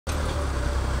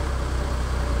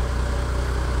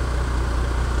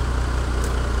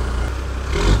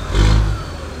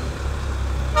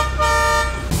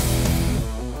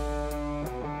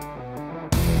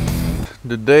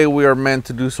the day we are meant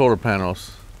to do solar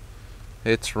panels,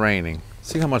 it's raining.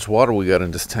 See how much water we got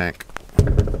in this tank.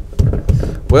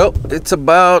 Well, it's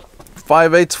about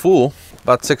 5/8 full,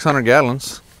 about 600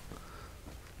 gallons.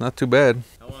 Not too bad.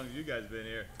 How long have you guys been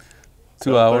here?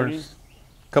 2 hours.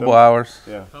 Couple hours.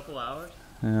 Yeah. Couple hours?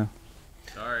 Yeah.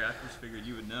 Sorry, I just figured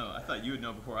you would know. I thought you would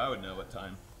know before I would know what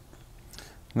time.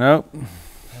 Nope.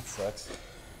 That sucks.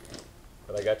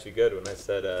 But I got you good when I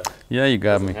said yeah, you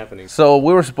got me. Happening. So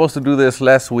we were supposed to do this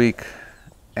last week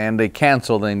and they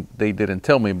canceled, and they didn't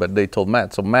tell me, but they told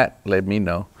Matt. So Matt let me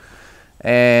know.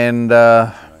 And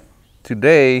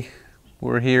today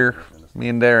we're here, me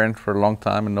and Darren, for a long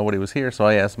time and nobody was here. So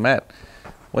I asked Matt,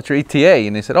 what's your ETA?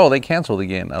 And he said, oh, they canceled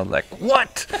again. I was like,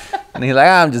 what? And he's like,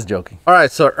 I'm just joking. All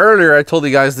right, so earlier I told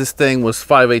you guys this thing was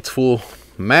 5/8 full.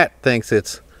 Matt thinks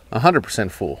it's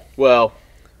 100% full. Well,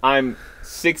 I'm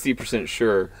 60%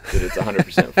 sure that it's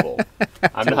 100% full.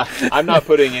 I'm not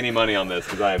putting any money on this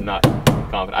because I am not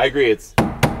confident. I agree, it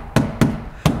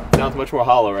sounds much more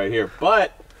hollow right here,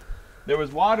 but there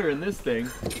was water in this thing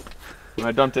when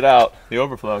I dumped it out. The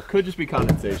overflow could just be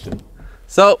condensation.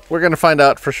 So we're gonna find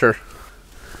out for sure.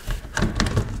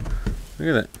 Look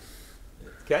at that.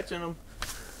 Catching them.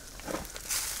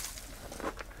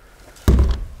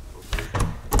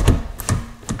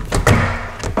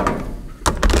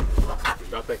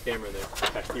 Drop that camera in there.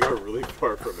 You are really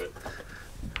far from it.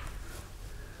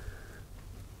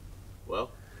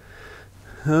 Well,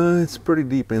 it's pretty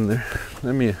deep in there.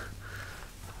 Let me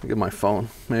get my phone.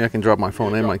 Maybe I can drop my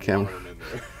phone and my camera.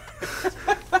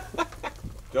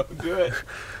 Don't do it.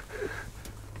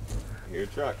 Your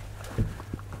truck.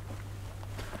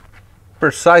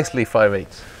 Precisely 5/8.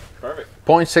 Perfect.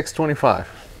 0.625.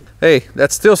 Hey,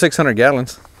 that's still 600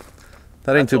 gallons.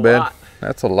 That ain't too bad. Lot.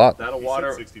 That's a lot. That'll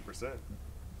water 60%.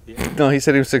 Yeah. No, he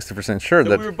said he was 60% sure So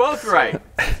that we were both right.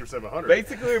 60% 100.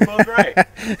 Basically, we were both right.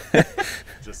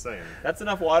 Just saying. That's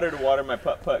enough water to water my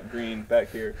putt-putt green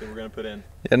back here that we're going to put in.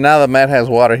 Yeah, now that Matt has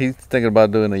water, he's thinking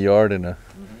about doing a yard and a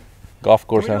golf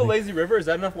course. Can we do a lazy river? Is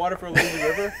that enough water for a lazy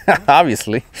river?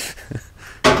 Obviously.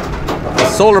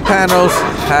 Solar panels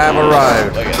have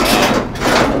arrived. Look at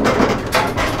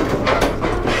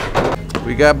that.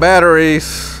 We got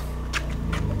batteries.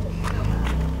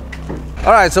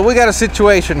 All right, so we got a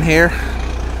situation here.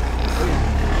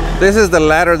 This is the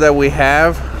ladder that we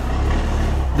have.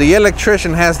 The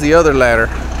electrician has the other ladder,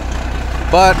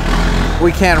 but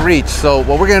we can't reach. So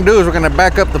what we're gonna do is we're gonna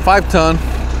back up the 5-ton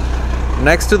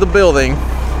next to the building.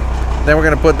 Then we're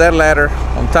gonna put that ladder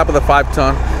on top of the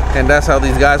 5-ton, and that's how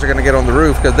these guys are gonna get on the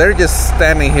roof, because they're just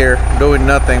standing here doing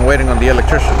nothing, waiting on the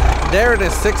electrician. Darren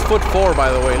is 6'4",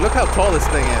 by the way. Look how tall this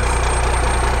thing is.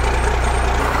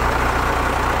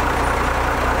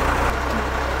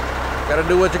 Gotta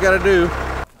do what you gotta do.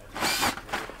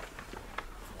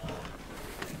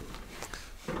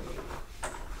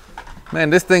 Man,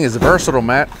 this thing is versatile,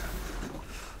 Matt.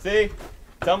 See?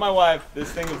 Tell my wife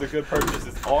this thing was a good purchase.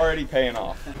 It's already paying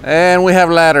off. And we have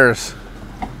ladders.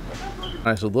 All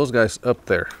right, so those guys up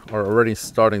there are already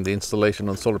starting the installation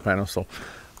on solar panels. So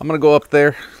I'm gonna go up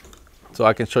there so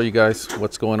I can show you guys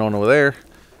what's going on over there.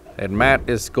 And Matt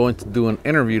is going to do an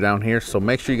interview down here. So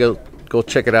make sure you go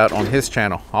check it out on his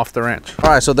channel, Off the Ranch.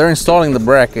 All right, so they're installing the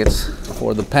brackets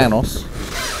for the panels.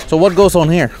 So what goes on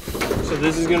here? So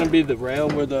this is going to be the rail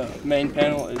where the main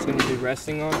panel is going to be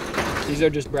resting on. These are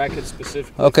just brackets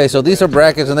specifically. Okay, so these are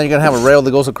brackets, and then you're gonna have a rail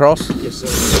that goes across? Yes, sir.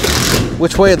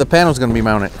 Which way are the panels gonna be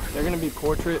mounted? They're going to be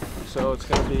portrait, so it's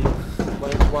going to be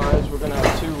lengthwise. We're going to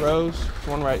have 2 rows,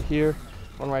 one right here,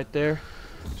 one right there.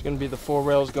 It's going to be the 4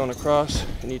 rails going across,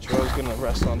 and each row is going to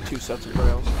rest on 2 sets of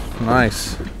rails.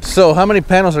 Nice. So how many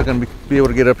panels are going to be able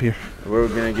to get up here? We're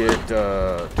going to get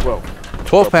 12.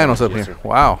 12 panels up yes, here. Sir.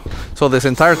 Wow. So this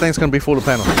entire thing's going to be full of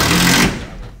panels.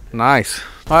 Nice.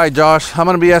 All right, Josh, I'm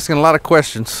going to be asking a lot of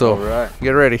questions, so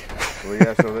get ready. Well,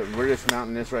 yeah, so we're just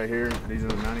mounting this right here. These are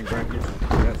the mounting brackets.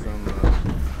 We got some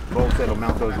bolts that'll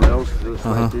mount those rails. They'll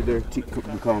slide through there.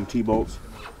 We call them T-bolts.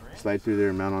 Slide through there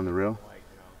and mount on the rail.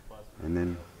 And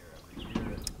then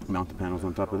mount the panels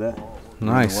on top of that.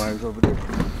 Nice. The wires over there.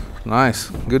 Nice.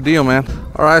 Good deal, man.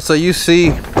 All right, so you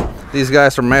see these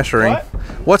guys are measuring.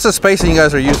 What's the spacing you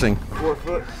guys are using? 4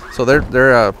 foot. So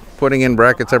they're putting in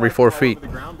brackets every 4 feet.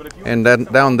 And then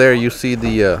down there you see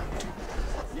the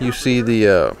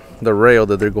rail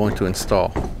that they're going to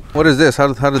install. What is this? How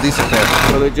do these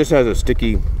attach? Well, it just has a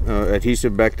sticky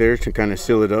adhesive back there to kind of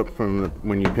seal it up from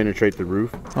when you penetrate the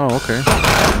roof. Oh, okay.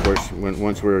 Of course,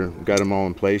 once got them all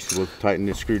in place, we'll tighten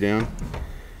this screw down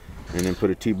and then put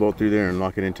a T-bolt through there and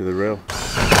lock it into the rail.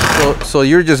 So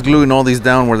you're just gluing all these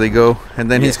down where they go,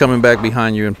 and then he's coming back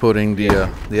behind you and putting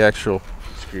the actual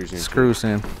screws in. Screws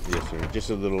in. Yes, sir. Just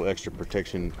a little extra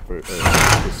protection for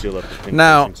to seal up the pin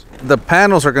Now, connections. the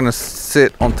panels are going to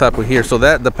sit on top of here, so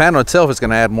that the panel itself is going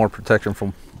to add more protection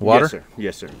from water. Yes, sir.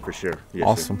 Yes, sir. For sure. Yes,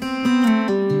 Awesome.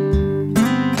 Sir.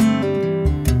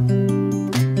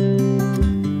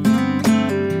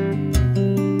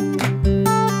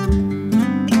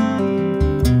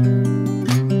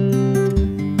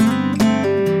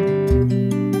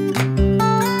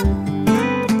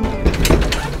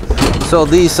 So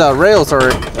these rails are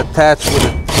attached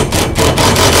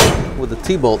with a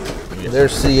T-bolt.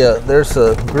 There's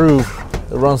a groove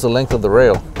that runs the length of the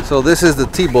rail. So this is the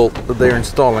T-bolt that they're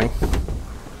installing.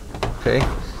 Okay,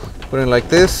 put it in like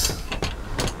this,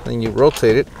 then you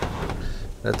rotate it.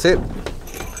 That's it.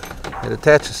 It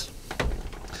attaches.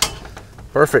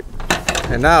 Perfect.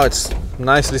 And now it's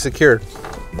nicely secured.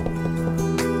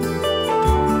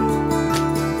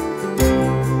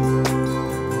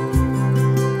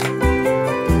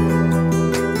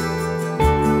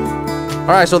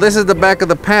 All right, so this is the back of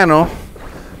the panel.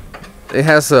 It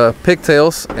has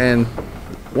pigtails, and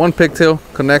one pigtail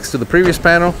connects to the previous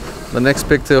panel, the next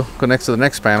pigtail connects to the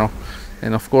next panel,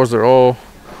 and of course they're all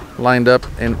lined up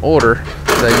in order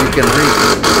that you can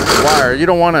reach the wire. You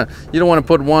don't want to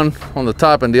put one on the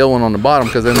top and the other one on the bottom,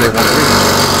 because then they won't reach.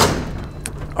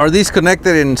 Are these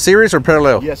connected in series or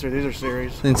parallel? Yes, sir. These are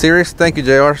series. In series? Thank you,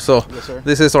 JR. So Yes, sir.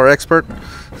 this is our expert,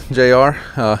 JR.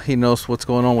 He knows what's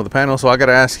going on with the panel, so I got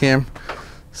to ask him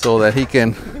so that he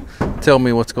can tell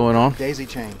me what's going on. Daisy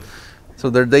chain. So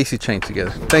they're daisy chained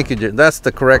together. Thank you, that's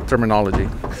the correct terminology.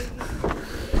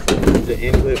 The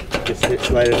end clip just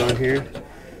slide it on here,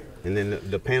 and then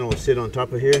the panel will sit on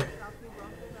top of here,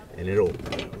 and it'll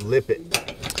lip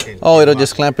it. And Oh, it'll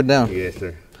just clamp it down. Yes,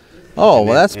 sir. Oh, And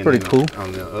well, then- that's and pretty then cool.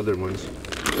 On the other ones,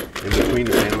 in between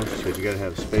the panels, because you gotta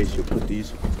have space, you'll put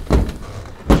these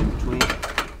in between.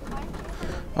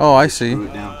 Oh, I see. Screw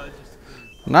it down.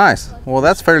 Nice. Well,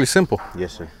 that's fairly simple.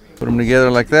 Yes, sir. Put them together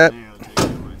like that.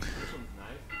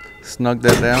 Snug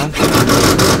that down.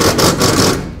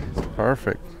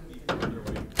 Perfect.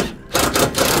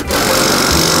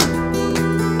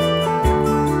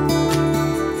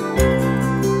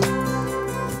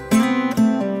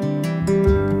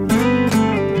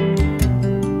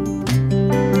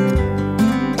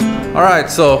 All right,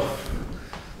 so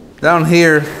down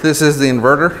here, this is the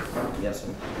inverter. Yes,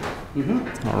 sir.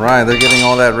 All right, they're getting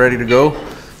all that ready to go.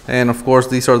 And of course,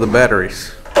 these are the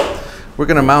batteries. We're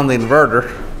gonna mount the inverter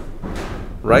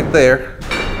right there.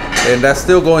 And that's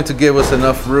still going to give us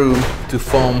enough room to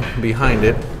foam behind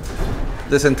it.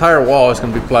 This entire wall is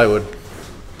gonna be plywood.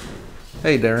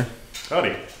 Hey, Darren.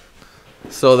 Howdy.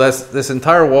 So this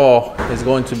entire wall is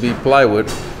going to be plywood.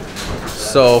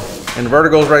 So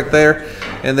inverter goes right there.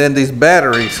 And then these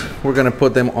batteries, we're gonna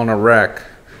put them on a rack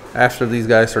after these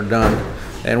guys are done.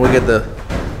 And we get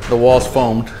the walls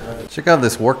foamed. Check out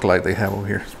this work light they have over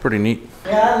here. It's pretty neat.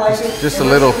 Yeah, I like it. Just a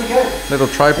little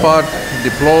tripod,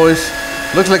 deploys.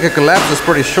 Looks like it collapses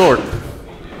pretty short.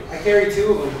 I carry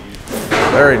two of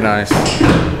them. Very nice.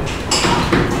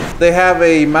 They have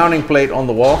a mounting plate on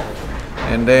the wall,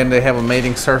 and then they have a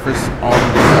mating surface on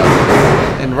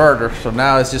the inverter. So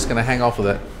now it's just gonna hang off of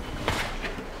that.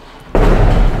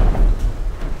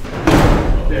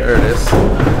 There it is,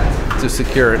 to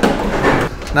secure it.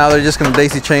 Now they're just gonna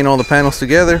daisy chain all the panels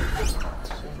together.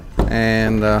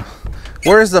 And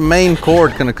where's the main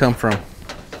cord gonna come from?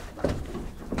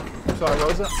 Sorry, what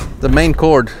was that? The main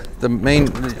cord,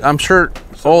 I'm sure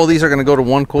all these are gonna go to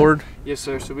one cord. Yes,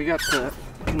 sir. So we got the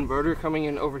converter coming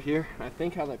in over here. I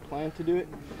think how they plan to do it,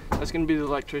 that's going to be the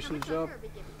electrician's job.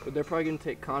 But they're probably going to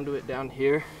take conduit down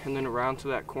here and then around to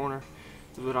that corner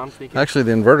is what I'm thinking. Actually,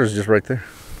 the inverter's just right there.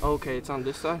 Okay, it's on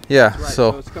this side? Yeah, Right,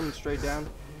 so it's coming straight down.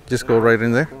 just go right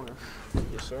in there. Corner.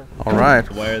 Yes, sir. All right.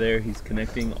 The wire there, he's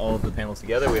connecting all of the panels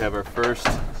together. We have our first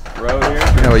row here.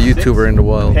 We have a YouTuber in the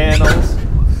wild. Panels.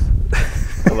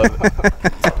 I love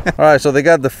it. All right, so they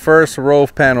got the first row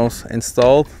of panels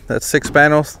installed. That's 6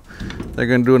 panels. They're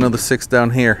gonna do another 6 down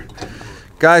here.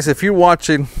 Guys, if you're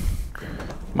watching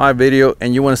my video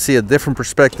and you wanna see a different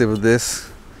perspective of this,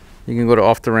 you can go to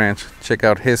Off the Ranch, check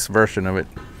out his version of it.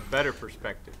 Better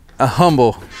perspective. A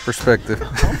humble perspective.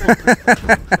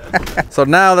 So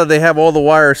now that they have all the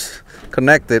wires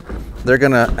connected, they're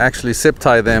gonna actually zip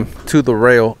tie them to the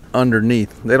rail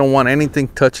underneath. They don't want anything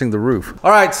touching the roof.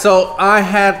 All right, so I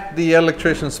had the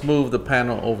electricians move the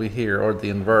panel over here, or the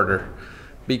inverter,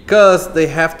 because they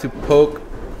have to poke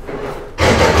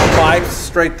pipes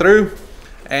straight through,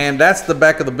 and that's the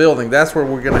back of the building. That's where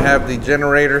we're gonna have the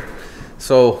generator.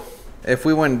 So if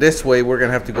we went this way, we're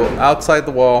gonna have to go outside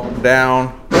the wall,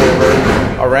 down,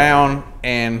 over, around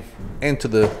and into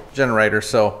the generator.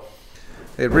 So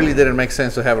it really didn't make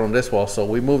sense to have it on this wall, so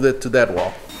we moved it to that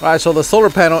wall. All right, so the solar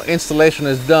panel installation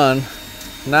is done.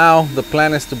 Now the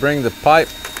plan is to bring the pipe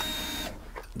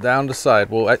down the side.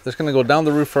 Well, it's gonna go down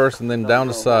the roof first and then down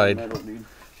the side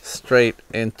straight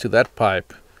into that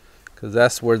pipe, because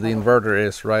that's where the inverter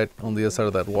is, right on the other side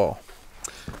of that wall.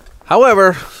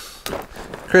 However,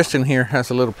 Christian here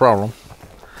has a little problem.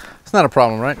 It's not a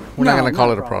problem, right? We're not gonna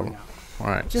call it a problem. All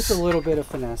right. Just a little bit of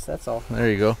finesse, that's all.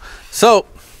 There you go. So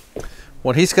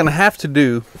what he's gonna have to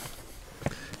do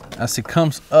as he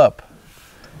comes up,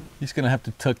 he's gonna have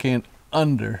to tuck in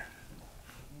under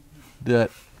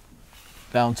that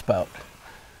downspout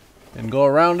and go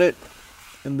around it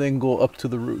and then go up to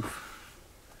the roof.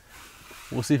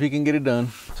 We'll see if he can get it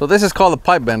done. So this is called a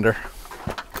pipe bender,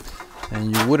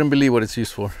 and you wouldn't believe what it's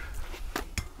used for.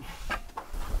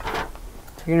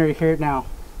 You're gonna hear it now.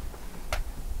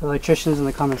 Electricians in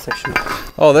the comment section.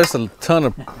 Oh, there's a ton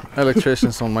of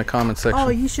electricians on my comment section. Oh,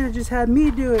 you should have just had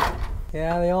me do it.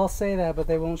 Yeah, they all say that, but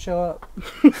they won't show up.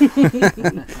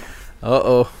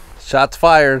 Uh-oh, shots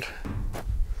fired.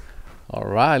 All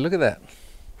right, look at that.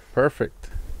 Perfect.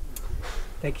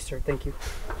 Thank you, sir. Thank you.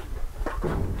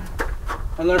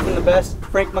 I learned from the best.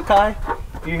 Frank Mackay,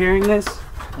 if you're hearing this,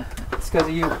 it's because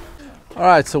of you. All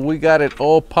right, so we got it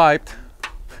all piped.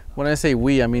 When I say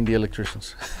we, I mean the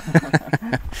electricians.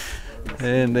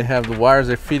 And they have the wires,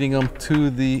 they're feeding them to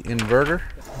the inverter.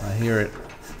 I hear it.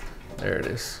 There it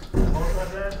is.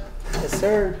 Yes,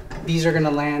 sir. These are going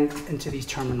to land into these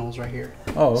terminals right here.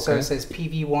 Oh, okay. So it says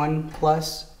PV1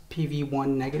 plus, PV1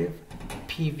 negative,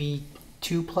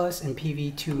 PV2 plus, and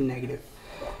PV2 negative.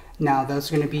 Now,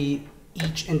 those are going to be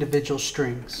each individual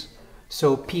strings.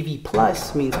 So PV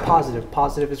plus means positive.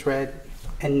 Positive is red,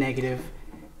 and negative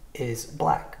is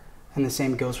black. And the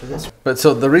same goes for this one. But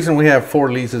so the reason we have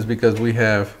 4 leads is because we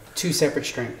have... 2 separate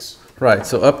strings. Right,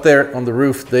 so up there on the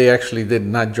roof, they actually did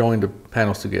not join the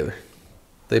panels together.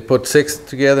 They put 6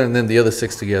 together and then the other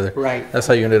 6 together. Right. That's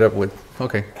how you ended up with,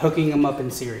 okay. Hooking them up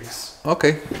in series.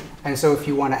 Okay. And so if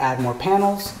you want to add more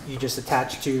panels, you just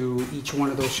attach to each one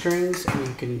of those strings and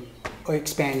you can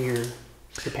expand your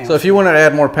panels. So if you want to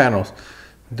add more panels,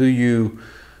 do you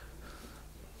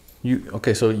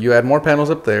okay, so you add more panels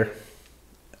up there.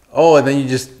 Oh, and then you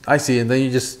just, I see, and then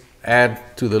you just add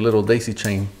to the little daisy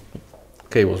chain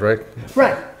cables, right?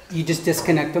 Right. You just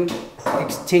disconnect them,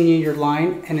 continue your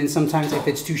line, and then sometimes if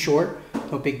it's too short,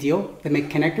 no big deal. They make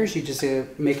connectors. You just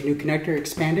make a new connector,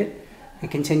 expand it, and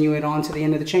continue it on to the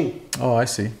end of the chain. Oh, I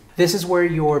see. This is where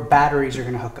your batteries are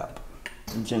going to hook up.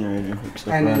 The generator hooks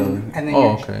up And right then, over. and then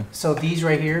Oh, okay. So these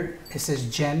right here, it says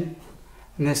gen,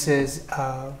 and this is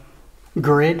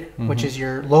grid, which is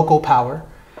your local power,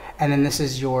 and then this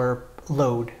is your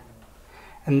load.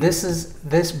 And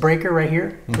this breaker right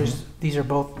here. These are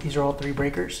all 3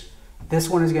 breakers. This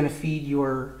one is going to feed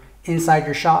your inside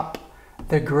your shop.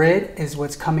 The grid is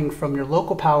what's coming from your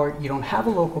local power. You don't have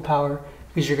a local power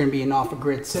because you're going to be an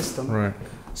off-grid system. Right.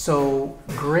 So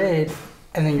grid,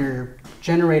 and then your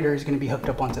generator is going to be hooked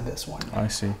up onto this one. I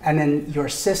see. And then your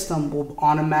system will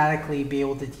automatically be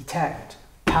able to detect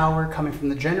power coming from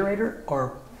the generator,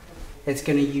 or it's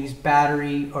going to use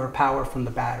battery or power from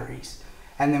the batteries.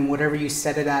 And then whatever you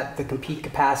set it at, the compete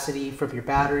capacity from your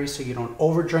batteries, so you don't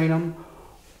overdrain them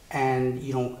and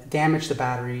you don't damage the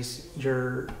batteries,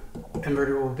 your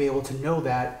inverter will be able to know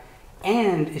that.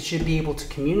 And it should be able to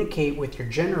communicate with your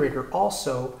generator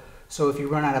also. So if you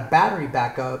run out of battery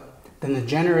backup, then the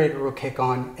generator will kick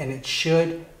on and it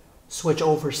should switch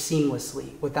over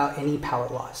seamlessly without any power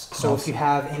loss. So if you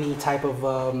have any type of,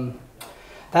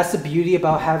 that's the beauty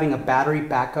about having a battery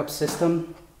backup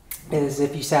system, is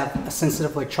if you have a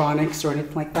sensitive electronics or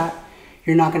anything like that,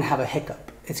 you're not gonna have a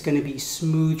hiccup. It's gonna be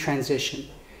smooth transition.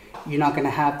 You're not gonna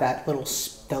have that little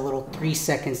 3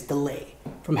 seconds delay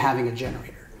from having a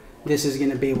generator. This is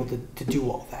gonna be able to do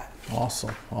all that.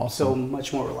 Awesome, So awesome.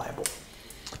 much more reliable.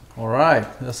 All right,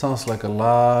 that sounds like a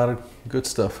lot of good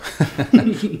stuff.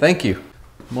 Thank you.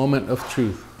 Moment of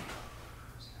truth.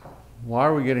 Why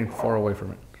are we getting far away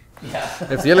from it? Yeah.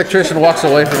 If the electrician walks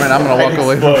away from it, I'm gonna walk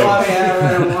away from it.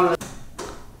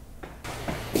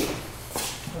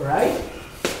 All right.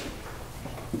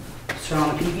 Turn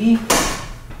on the PV.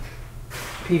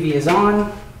 PV is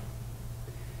on.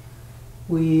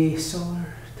 We're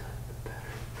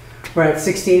at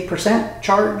 68%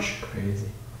 charge.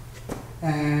 Crazy.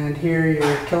 And here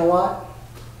your kilowatt.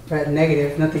 We're at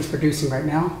negative. Nothing's producing right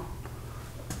now,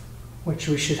 which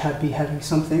we should be having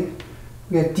something.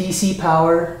 We got DC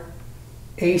power.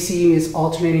 AC is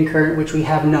alternating current, which we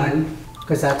have none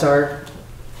because that's our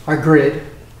grid.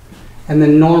 And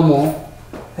then normal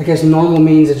I guess normal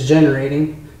means it's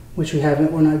generating, which we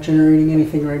haven't. We're not generating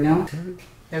anything right now.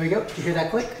 There we go. Did you hear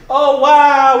that click? Oh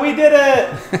wow, we did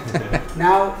it!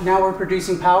 Now we're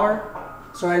producing power.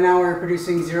 So right now we're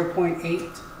producing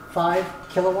 0.85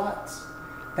 kilowatts.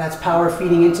 That's power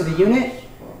feeding into the unit,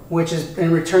 which is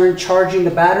in return charging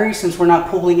the battery. Since we're not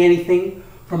pulling anything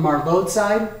from our load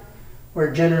side,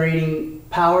 we're generating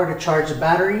power to charge the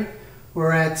battery.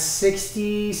 We're at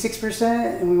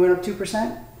 66% and we went up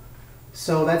 2%.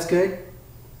 So that's good.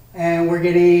 And we're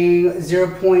getting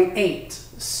 0.8.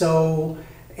 So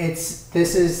this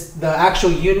is the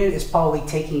actual unit is probably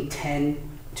taking 10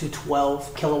 to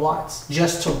 12 kilowatts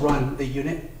just to run the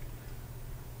unit.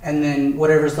 And then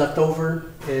whatever's left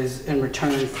over is in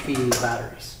return feeding the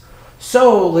batteries.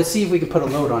 So let's see if we can put a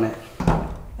load on it.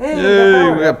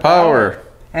 Hey, we got power.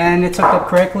 And it's hooked up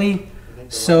correctly.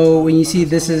 So when you see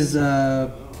this is,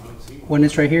 when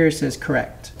it's right here, it says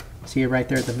correct. See it right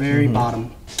there at the very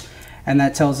bottom. And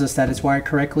that tells us that it's wired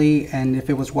correctly. And if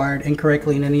it was wired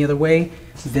incorrectly in any other way,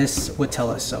 this would tell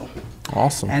us so.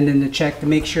 Awesome. And then to check to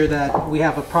make sure that we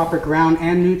have a proper ground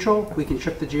and neutral, we can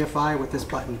trip the GFI with this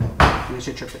button. And it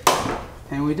should trip it.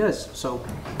 And it does. So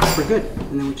we're good.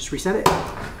 And then we just reset it.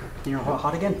 And you're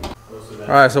hot again. All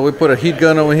right, so we put a heat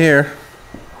gun over here.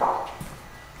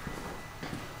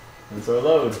 That's our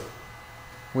load.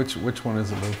 Which one is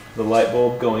the load? The light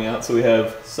bulb going out, so we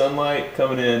have sunlight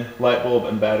coming in, light bulb,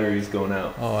 and batteries going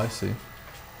out. Oh, I see.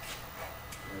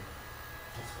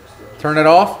 Turn it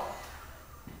off.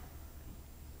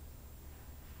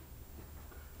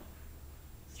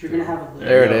 You're gonna have a little.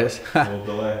 There it is. A little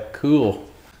delay. Cool.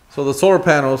 So the solar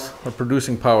panels are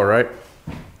producing power, right?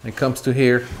 It comes to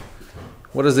here.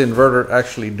 What does the inverter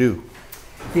actually do?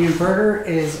 The inverter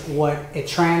is what it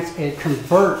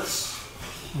converts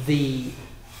the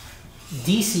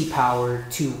DC power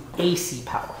to AC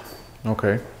power.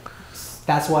 Okay.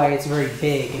 That's why it's very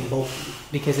big and bulky,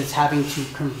 because it's having to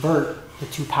convert the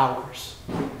two powers.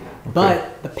 Okay.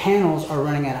 But the panels are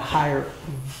running at a higher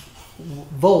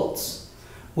volts,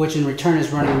 which in return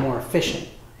is running more efficient,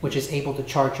 which is able to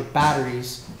charge your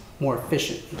batteries more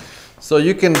efficiently. So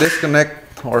you can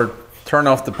disconnect or turn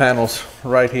off the panels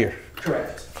right here.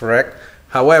 Correct. Correct.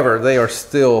 However,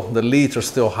 the leads are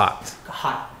still hot.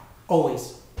 Hot,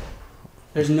 always.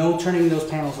 There's no turning those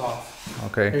panels off.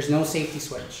 Okay. There's no safety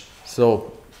switch.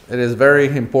 So it is very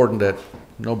important that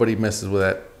nobody messes with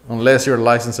that, unless you're a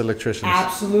licensed electrician.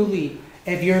 Absolutely.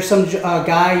 If you're some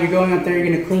guy, you're going up there, you're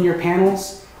going to clean your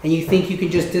panels, and you think you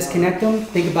can just disconnect them,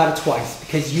 think about it twice,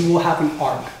 because you will have an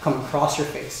arc come across your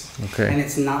face. Okay. And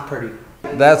it's not pretty.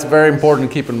 That's very important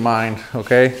to keep in mind,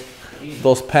 okay?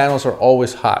 Those panels are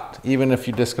always hot. Even if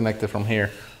you disconnect it from here,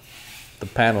 the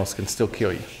panels can still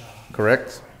kill you,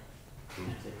 correct?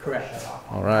 Correct.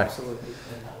 All right. Absolutely.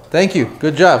 Thank you.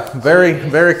 Good job. Very,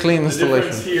 very clean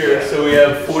installation. The difference here, so we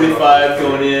have 45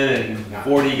 going in and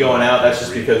 40 going out. That's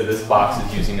just because this box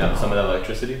is using up some of that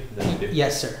electricity.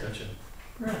 Yes, sir.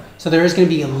 So there is going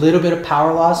to be a little bit of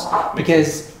power loss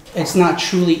because it's not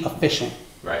truly efficient.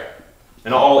 Right.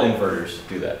 And all inverters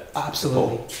do that.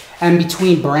 Absolutely. And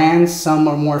between brands, some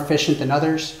are more efficient than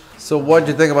others. So what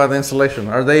do you think about the installation?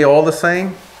 Are they all the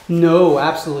same? No,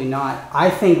 absolutely not. I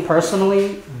think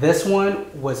personally, this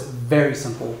one was very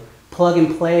simple. Plug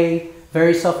and play,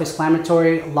 very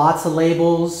self-explanatory, lots of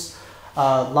labels,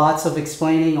 lots of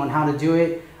explaining on how to do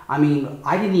it. I mean,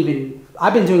 I've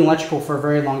been doing electrical for a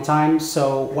very long time.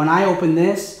 So when I open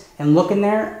this and look in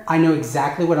there, I know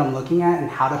exactly what I'm looking at and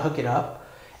how to hook it up.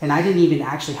 And I didn't even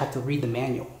actually have to read the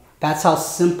manual. That's how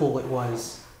simple it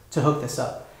was to hook this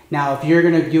up. Now, if you're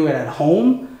gonna do it at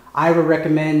home, I would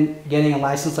recommend getting a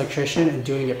licensed electrician and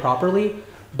doing it properly.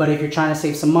 But if you're trying to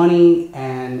save some money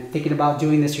and thinking about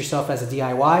doing this yourself as a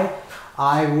DIY,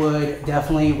 I would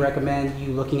definitely recommend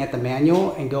you looking at the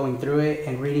manual and going through it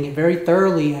and reading it very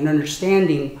thoroughly and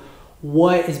understanding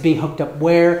what is being hooked up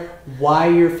where, why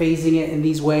you're phasing it in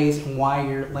these ways, and why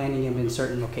you're landing them in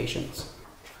certain locations.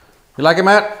 You like it,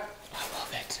 Matt? I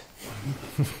love it.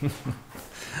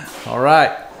 All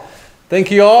right.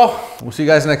 Thank you all. We'll see you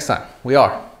guys next time. We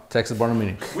are Texas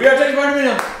Barndominiums. We are Texas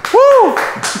Barndominium. Woo!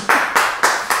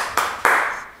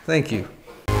 Thank you.